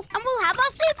Professor Wolf and we'll have our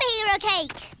superhero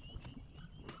cake.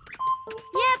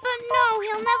 Yeah, but no,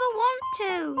 he'll never want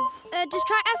to. Just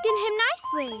try asking him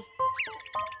nicely.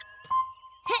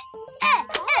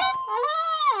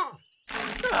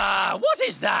 What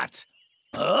is that?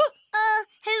 Huh?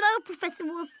 Hello, Professor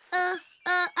Wolf.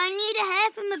 I need a hair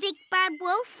from a big bad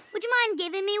wolf. Would you mind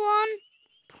giving me one?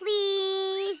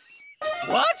 Please?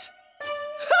 What?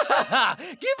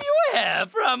 Give you a hair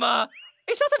from,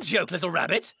 Is that a joke, little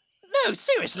rabbit? No,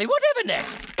 seriously, whatever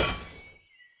next?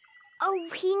 Oh,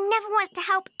 he never wants to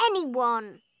help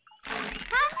anyone.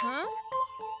 Huh?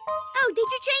 Oh, did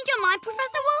you change your mind,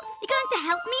 Professor Wolf? You're going to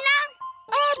help me now?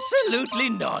 Absolutely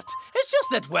not. It's just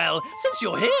that, well, since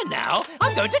you're here now,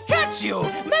 I'm going to catch you,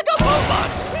 Mega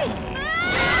Bobot!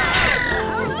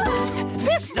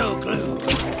 Pisto glue!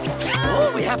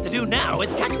 All we have to do now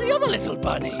is catch the other little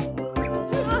bunny.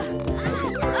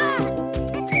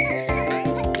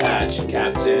 Catch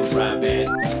Captain Rabbit.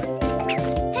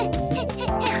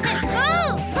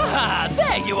 Haha,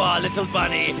 there you are, little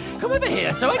bunny. Come over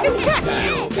here so I can catch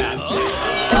you.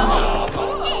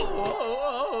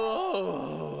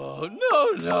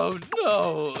 No.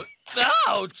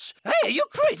 Ouch! Hey, are you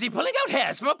crazy pulling out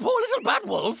hairs from a poor little bad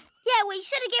wolf? Yeah, well, you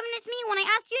should have given it to me when I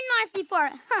asked you nicely for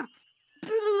it. Huh. I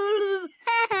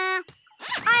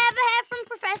have a hair from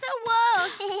Professor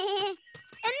Wolf.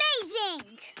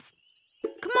 Amazing!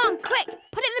 Come on, quick,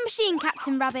 put it in the machine,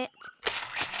 Captain Rabbit.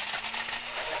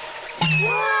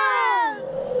 Whoa!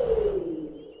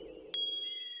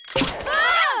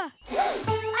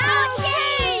 Our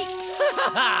cake!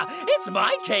 It's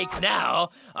my cake now.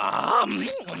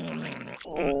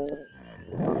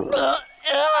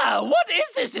 What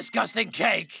is this disgusting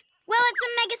cake? Well, it's a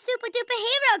mega super duper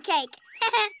hero cake.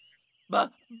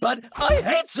 But I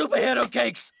hate superhero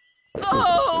cakes.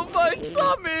 Oh, my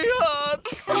tummy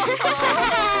hurts.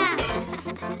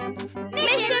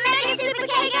 Mission Mega Super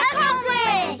Cake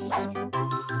accomplished!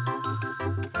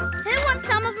 Who wants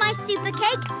some of my super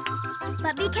cake?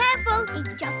 But be careful,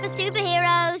 it's just for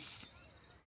superheroes.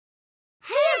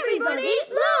 Hey, everybody,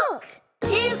 look!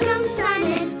 Here comes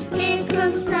Simon, here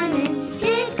comes Simon,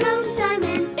 here comes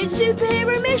Simon. It's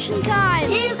superhero mission time!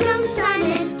 Here comes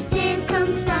Simon, here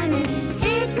comes Simon,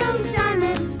 here comes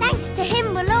Simon. Thanks to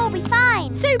him, we'll all be fine.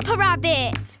 Super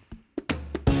Rabbit!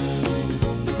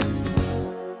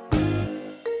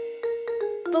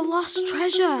 The lost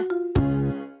treasure.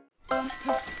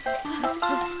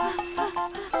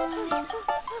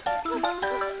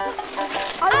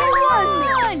 I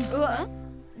won!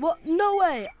 What? No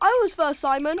way! I was first,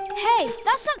 Simon. Hey,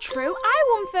 that's not true. I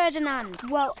won, Ferdinand.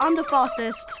 Well, I'm the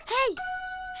fastest. Hey,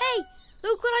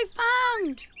 look what I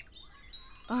found.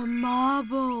 A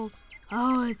marble.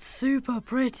 Oh, it's super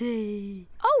pretty.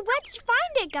 Oh, where did you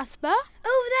find it, Gasper?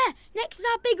 Over there, next to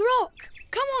that big rock.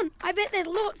 Come on, I bet there's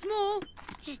lots more.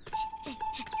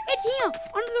 It's here,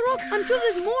 under the rock. I'm sure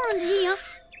there's more under here.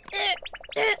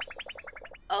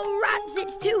 Oh, rats,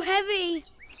 it's too heavy.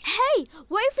 Hey,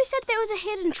 what if we said there was a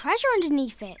hidden treasure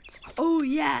underneath it? Oh,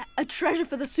 yeah, a treasure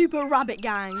for the Super Rabbit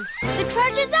Gang. The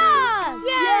treasure's ours!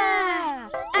 Yeah!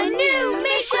 A new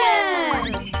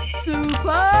mission!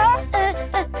 Super...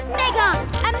 Mega!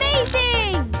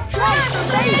 Amazing!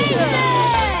 Transformation!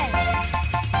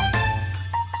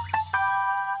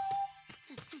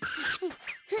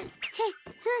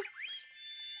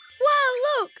 Wow,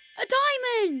 look! A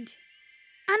diamond!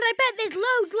 And I bet there's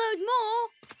loads more.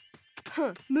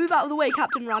 Move out of the way,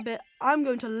 Captain Rabbit. I'm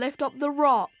going to lift up the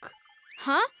rock.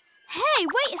 Huh? Hey,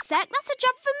 wait a sec. That's a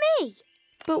job for me.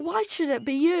 But why should it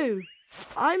be you?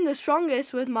 I'm the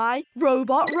strongest with my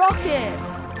robot rocket.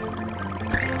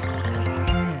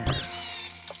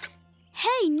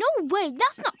 Hey, no way.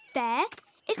 That's not fair.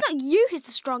 It's not you who's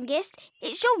the strongest.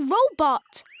 It's your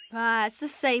robot. It's the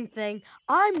same thing.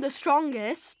 I'm the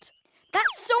strongest.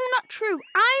 That's so not true.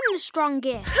 I'm the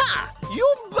strongest. Ha!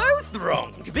 You're both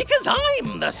wrong, because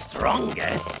I'm the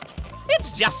strongest.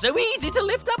 It's just so easy to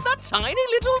lift up that tiny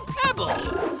little pebble.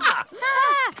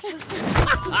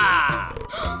 Ah!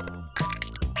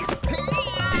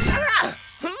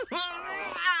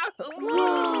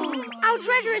 Our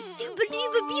treasure is super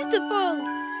duper beautiful.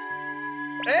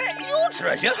 Your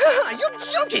treasure? You're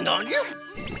joking, aren't you?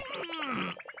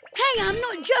 Hey, I'm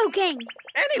not joking.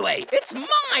 Anyway, it's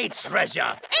my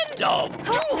treasure. End of.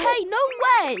 Oh, hey, no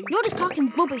way. You're just talking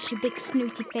rubbish, you big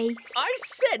snooty face. I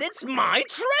said it's my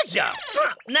treasure.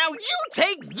 Now you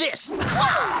take this.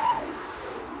 Ah!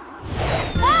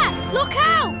 Look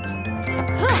out!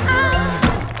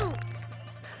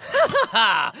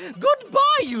 Ha!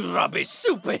 Goodbye, you rubbish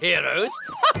superheroes!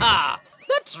 Ha ha!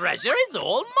 The treasure is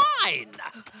all mine!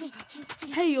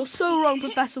 Hey, you're so wrong,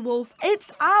 Professor Wolf.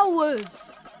 It's ours.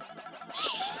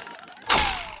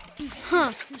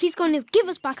 Huh, he's going to give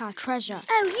us back our treasure.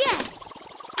 Oh, yes.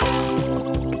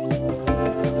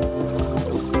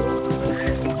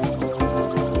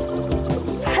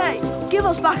 Hey, give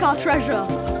us back our treasure.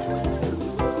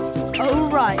 Oh,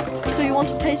 right. So you want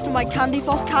a taste of my candy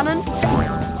floss cannon?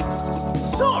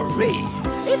 Sorry,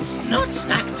 it's not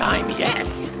snack time yet.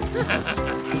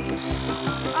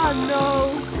 Oh,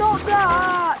 no, not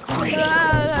that.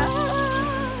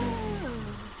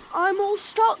 I'm all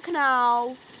stuck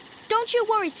now. Don't you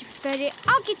worry, Super Fairy.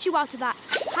 I'll get you out of that.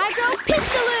 Hydro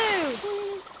Pistoloo!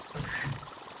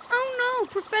 Oh no,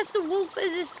 Professor Wolf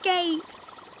has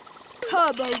escaped.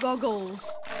 Turbo goggles.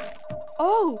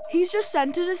 Oh, he's just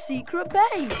entered a secret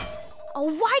base. Oh,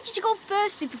 why did you go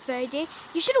first, Super Fairy?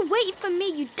 You should have waited for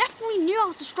me. You definitely knew I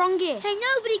was the strongest. Hey,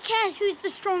 nobody cares who's the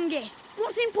strongest.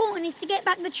 What's important is to get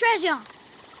back the treasure.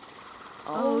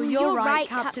 Oh, you're right,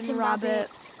 Captain Rabbit.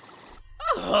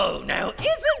 Oh, now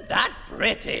isn't that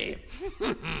pretty?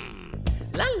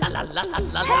 La la la la la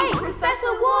la. Hey,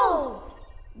 Professor Wolf!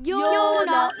 You're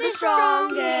not the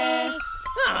strongest.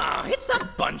 Ah, it's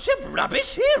that bunch of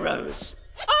rubbish heroes.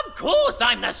 Of course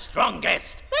I'm the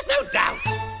strongest. There's no doubt.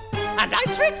 And I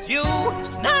tricked you.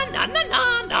 Na na na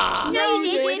na na. No,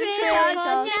 you didn't trick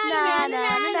us. Na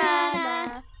na na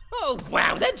na. Oh,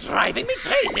 wow, they're driving me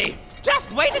crazy.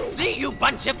 Just wait and see, you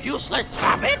bunch of useless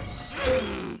rabbits.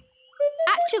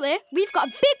 Actually, we've got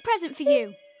a big present for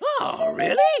you. Oh,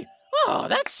 really? Oh,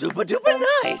 that's super duper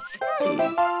nice.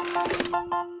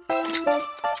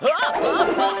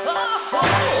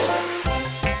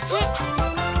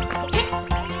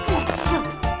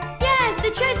 Yes,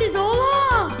 the treasure's all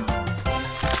ours.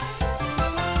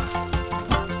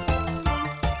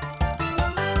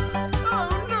 Oh,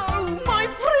 no, my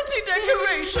pretty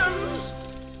decorations.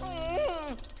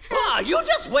 Ah, you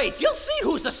just wait. You'll see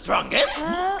who's the strongest.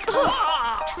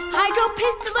 Hydro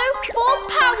Pistoloo, full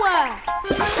power!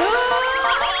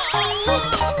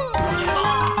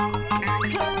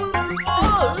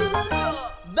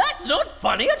 That's not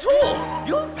funny at all.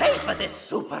 You'll pay for this,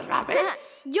 Super Rabbit.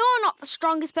 You're not the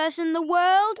strongest person in the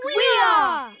world. We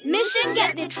are! Mission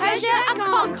get the treasure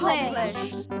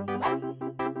accomplished.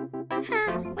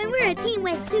 When we're a team,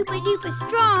 we're super duper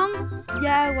strong.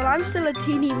 Yeah, well, I'm still a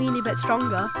teeny weeny bit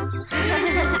stronger.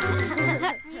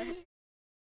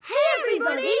 Hey,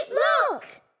 everybody, look!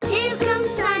 Here comes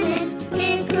Simon,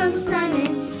 here comes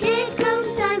Simon, here comes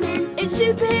Simon. It's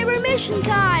superhero mission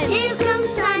time! Here comes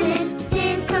Simon,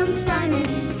 here comes Simon,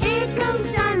 here comes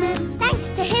Simon. Thanks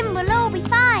to him, we'll all be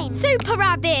fine. Super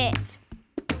Rabbit!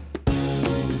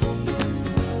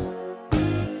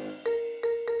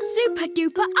 Super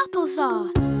duper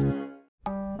applesauce.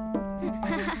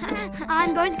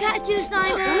 I'm going to catch you,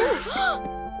 Simon.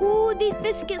 Ooh, these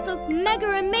biscuits look mega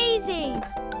amazing.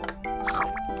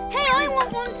 Hey, I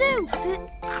want one too.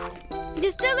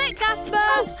 You're still it, Gasper.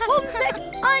 Oh, hold on a sec.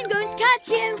 I'm going to catch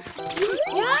you.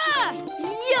 Yeah.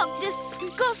 Yuck,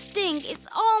 disgusting. It's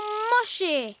all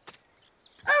mushy.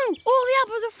 Oh, all the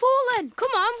apples have fallen.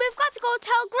 Come on, we've got to go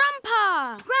tell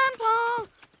Grandpa. Grandpa!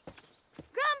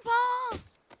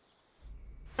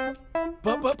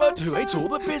 But who ate all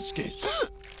the biscuits?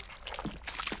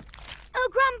 Oh,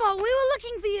 Grandpa, we were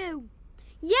looking for you.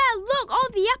 Yeah, look, all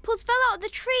the apples fell out of the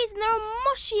trees and they're all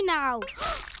mushy now.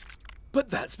 But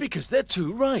that's because they're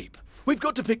too ripe. We've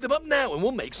got to pick them up now and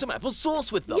we'll make some apple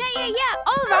sauce with them. Yeah.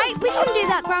 All right, we can do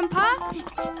that, Grandpa.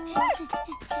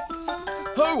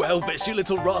 Oh, Elvis, you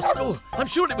little rascal. I'm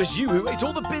sure it was you who ate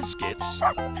all the biscuits.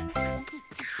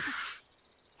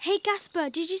 Hey, Gasper,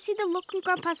 did you see the look on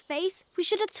Grandpa's face? We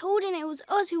should have told him it was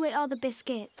us who ate all the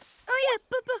biscuits. Oh, yeah,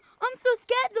 but I'm so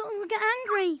scared that he'll get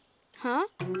angry. Huh?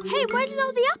 Hey, where did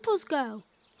all the apples go?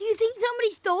 Do you think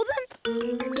somebody stole them?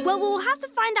 Well, we'll have to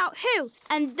find out who.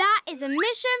 And that is a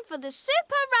mission for the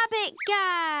Super Rabbit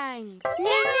Gang.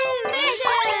 New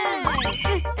mission!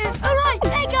 All right,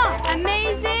 Mega!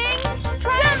 Amazing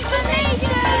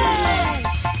transformation!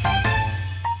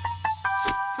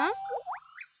 Huh?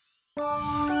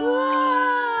 Whoa!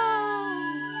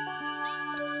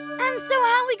 And so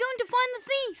how are we going to find the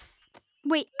thief?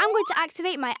 Wait, I'm going to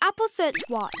activate my Apple search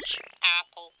watch.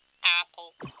 Apple,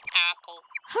 apple, apple.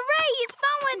 Hooray, he's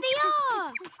found where they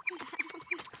are!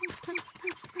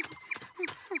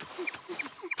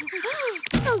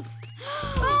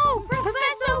 Oh,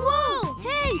 Professor Wolf!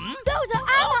 Hey, those are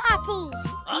our apples!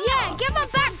 Yeah, give them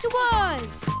back to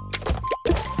us!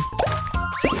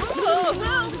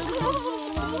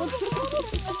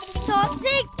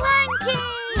 Toxic Blankie!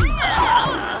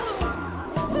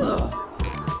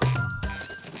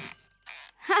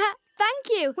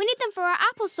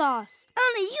 applesauce.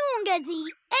 Only you won't get to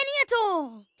eat any at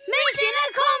all. Mission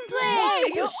accomplished! Why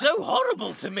are you so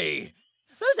horrible to me?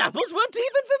 Those apples weren't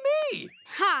even for me.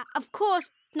 Ha, of course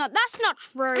not. That's not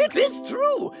true. It is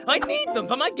true. I need them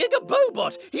for my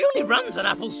Gigabobot. He only runs on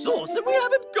applesauce and we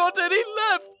haven't got any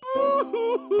left.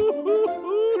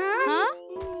 Huh?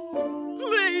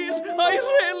 Please, I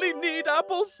really need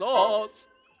applesauce.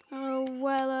 Oh,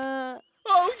 well,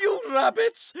 Oh, you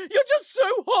rabbits! You're just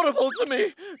so horrible to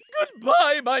me.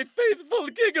 Goodbye, my faithful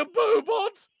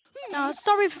Gigabobot. Oh,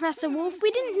 sorry, Professor Wolf. We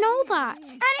didn't know that. And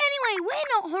anyway, we're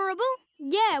not horrible.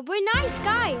 Yeah, we're nice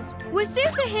guys. We're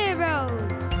superheroes.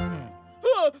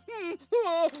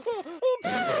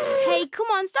 Hey, come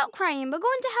on, stop crying. We're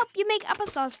going to help you make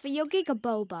applesauce for your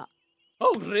Gigabobot.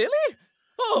 Oh, really?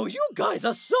 Oh, you guys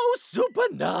are so super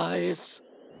nice.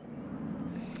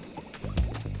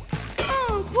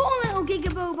 Oh, poor little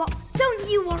Gigabobot. Don't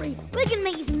you worry. We can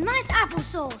make you some nice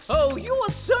applesauce. Oh, you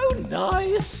are so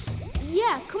nice.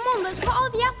 Yeah, come on, let's put all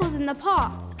the apples in the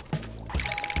pot.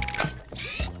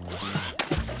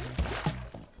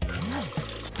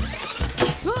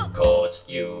 Caught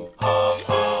you, ha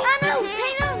ha. No,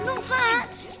 not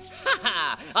that.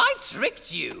 Ha! I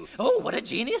tricked you. Oh, what a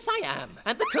genius I am.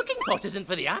 And the cooking pot isn't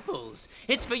for the apples.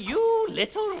 It's for you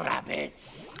little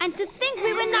rabbits. And to think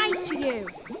we were nice to you.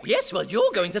 Yes, well,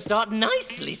 you're going to start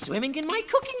nicely swimming in my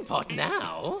cooking pot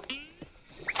now.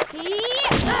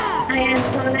 I am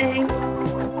falling.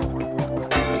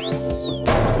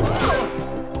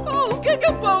 Oh,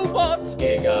 Gigabobot!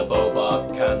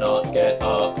 Gigabobot cannot get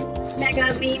up.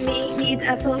 Mega Mimi needs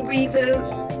a full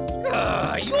reboot.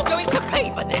 You're going to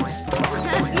pay for this.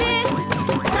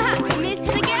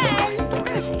 Missed again.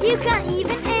 You can't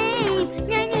even aim.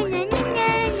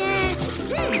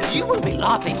 You will be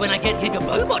laughing when I get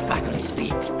Gigabobot back on his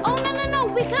feet. Oh, no.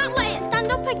 We can't let it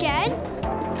stand up again.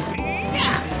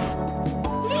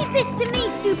 Leave this to me,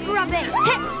 Super Rabbit.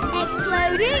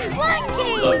 Exploding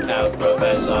Blankie. Look out,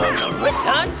 Professor.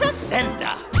 Return to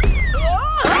sender.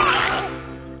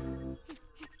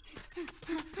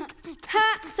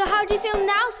 So how do you feel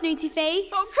now, Snooty Face?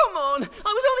 Oh, come on.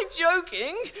 I was only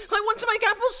joking. I want to make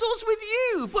applesauce with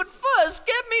you. But first,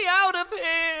 get me out of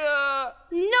here.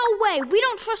 No way. We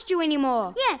don't trust you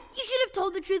anymore. Yeah, you should have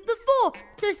told the truth before.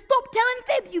 So stop telling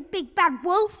fibs, you big bad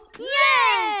wolf.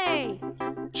 Yay!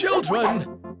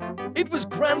 Children, it was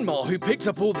Grandma who picked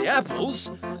up all the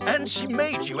apples, and she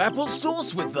made you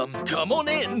applesauce with them. Come on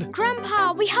in.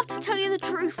 Grandpa, we have to tell you the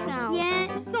truth now.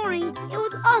 Yeah, sorry. It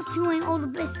was us who ate all the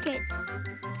biscuits.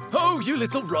 Oh, you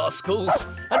little rascals.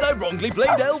 And I wrongly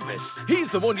blamed Elvis. He's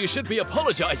the one you should be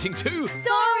apologising to.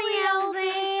 Sorry,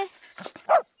 Elvis.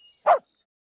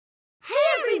 Hey,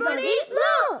 everybody,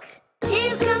 look!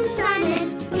 Here comes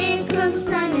Simon, here comes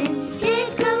Simon, here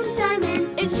comes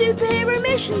Simon. It's superhero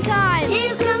mission time.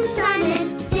 Here comes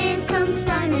Simon, here comes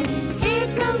Simon, here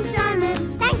comes Simon.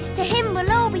 Thanks to him, we'll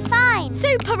all be fine.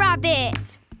 Super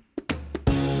Rabbit.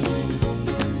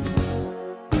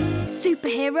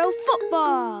 Superhero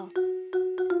football.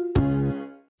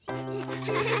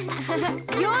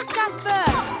 Yours, Casper.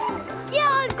 Yeah,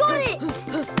 I've got it.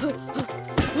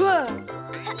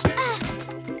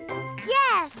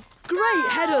 Yes. Great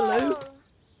header, Lou.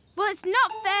 Well, it's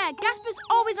not fair. Gasper's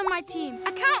always on my team.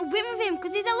 I can't win with him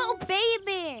because he's a little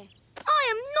baby. I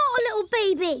am not a little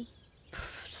baby.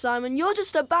 Simon, you're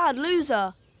just a bad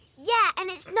loser. Yeah, and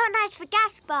it's not nice for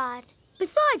Gaspard.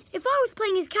 Besides, if I was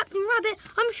playing as Captain Rabbit,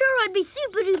 I'm sure I'd be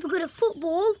super duper good at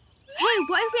football. Hey,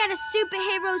 what if we had a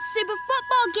superhero super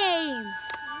football game?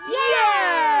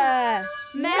 Yes!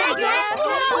 Mega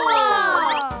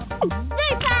football!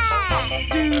 Super!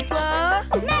 Duper!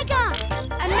 Mega!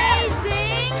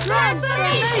 Amazing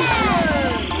transformation!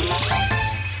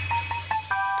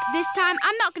 This time,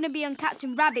 I'm not going to be on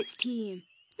Captain Rabbit's team.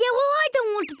 Yeah, well, I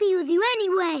don't want to be with you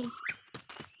anyway.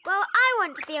 Well, I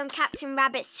want to be on Captain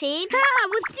Rabbit's team. Ha!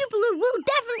 With Super Lou, we'll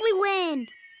definitely win.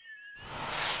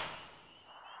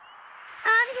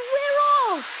 And we're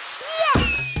off! Yes!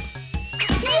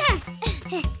 Yes!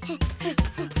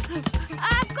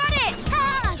 I've got it!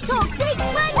 Toxic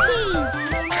Blankie!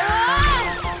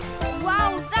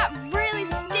 Wow, that really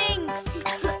stinks.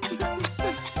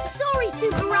 Sorry,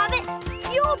 Super Rabbit.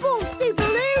 Your ball, Super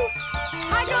Lou.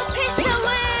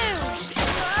 Hydro-Pistol-Loo!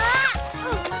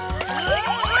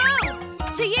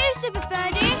 To you, Super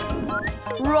Birdie.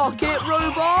 Rocket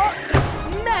robot!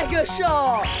 Mega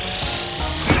shot!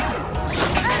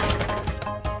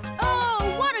 Oh,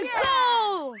 what a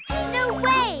goal! No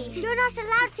way! You're not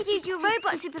allowed to use your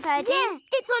robot, Super Birdie. Yeah,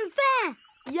 it's unfair.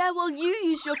 Yeah, well, you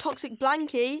use your toxic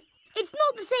blankie. It's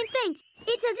not the same thing.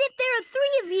 It's as if there are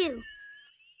 3 of you.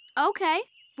 Okay,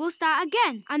 we'll start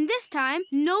again. And this time,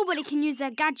 nobody can use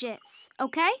their gadgets,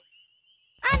 OK?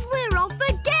 And we're off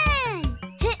again!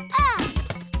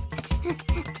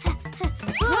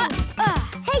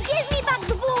 Hey, give me back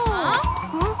the ball!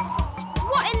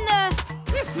 What in the...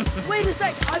 Wait a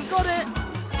sec, I've got it.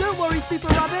 Don't worry, Super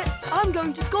Rabbit. I'm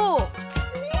going to score.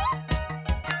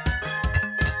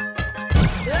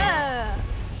 Yeah,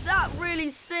 that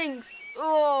really stinks.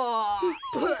 Oh.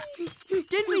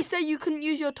 Didn't we say you couldn't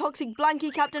use your toxic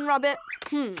blankie, Captain Rabbit?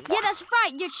 Yeah, that's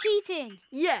right. You're cheating.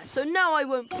 Yeah, so now I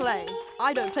won't play.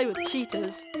 I don't play with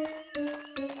cheaters.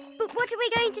 But what are we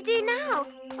going to do now?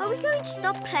 Are we going to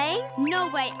stop playing? No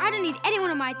way. I don't need anyone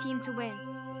on my team to win.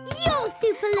 You're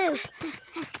Super Lou.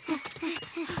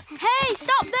 Hey,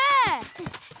 stop there!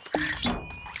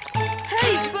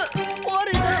 Hey, but what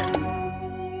is that?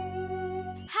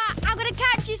 Ha! I'm going to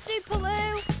catch you, Super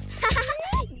Lou.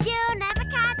 You'll never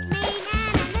catch me.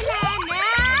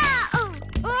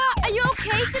 Oh, are you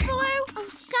okay, Super Lou? Oh,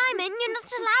 Simon, you're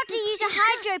not allowed to use a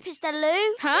hydro pistol,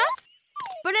 Lou. Huh?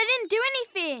 But I didn't do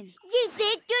anything. You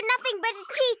did. You're nothing but a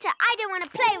cheater. I don't want to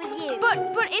play with you.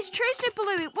 But it's true, Super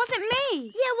Lou. It wasn't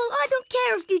me. Yeah, well, I don't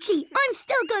care if you cheat. I'm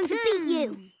still going to beat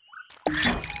you.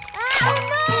 Oh,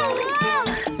 no!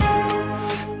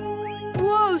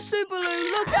 Whoa, Super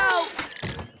Lou, look out!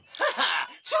 Ha-ha!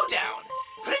 2 down.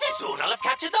 Pretty soon I'll have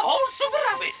captured the whole Super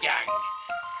Rabbit gang.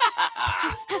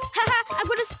 Ha-ha-ha! I'm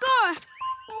going to score.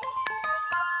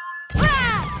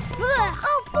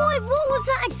 Oh, boy, what was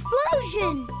that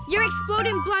explosion? You're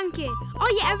exploding blanket. All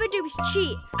you ever do is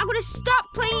cheat. I'm going to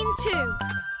stop playing too.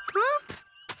 Huh?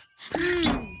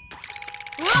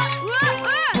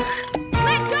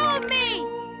 Let go of me!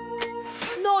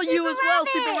 Not Super you as well,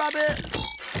 Rabbit. Super Rabbit.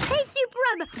 Hey, Super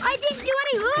Rabbit, I didn't do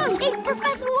any harm. It's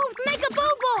Professor Wolf's Mega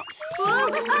Bobot.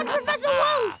 I'm Professor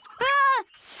Wolf.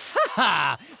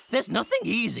 Ha-ha! There's nothing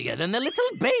easier than the little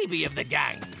baby of the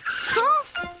gang. Huh?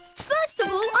 First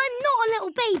of all, I'm not a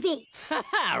little baby.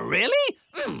 Ha-ha! Really?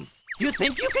 You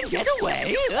think you can get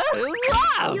away?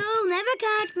 Wow! You'll never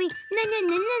catch me.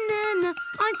 No.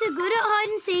 I'm so good at hide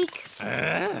and seek.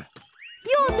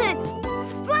 Your turn.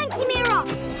 Blankie mirror.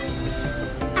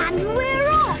 And we're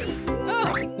off.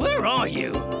 Oh, where are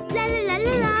you? La.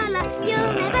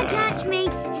 You'll never catch me.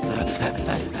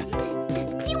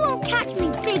 You won't catch me,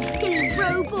 big silly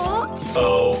robot.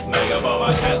 Oh, Mega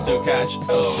Bobot has to catch.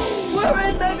 Oh. We're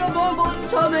in Mega Bobot,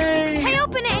 Tommy! Hey,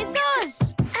 open it. It's us.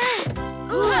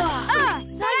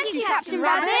 Thank you, Captain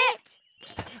Rabbit.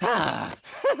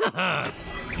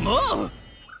 Oh!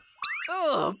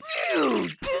 Oh, phew!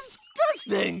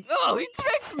 Disgusting! Oh, he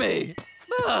tricked me!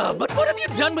 But what have you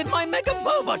done with my Mega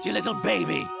Bobot, you little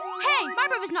baby? Hey, my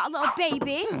brother's not a little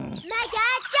baby. Mega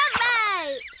Jumbo!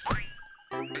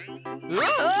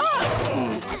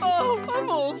 Oh, I'm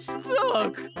all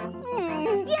stuck.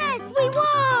 Yes, we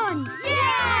won!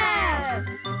 Yes!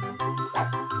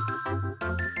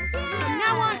 From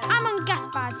now on, I'm on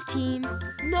Gaspard's team.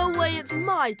 No way, it's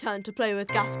my turn to play with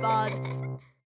Gaspard.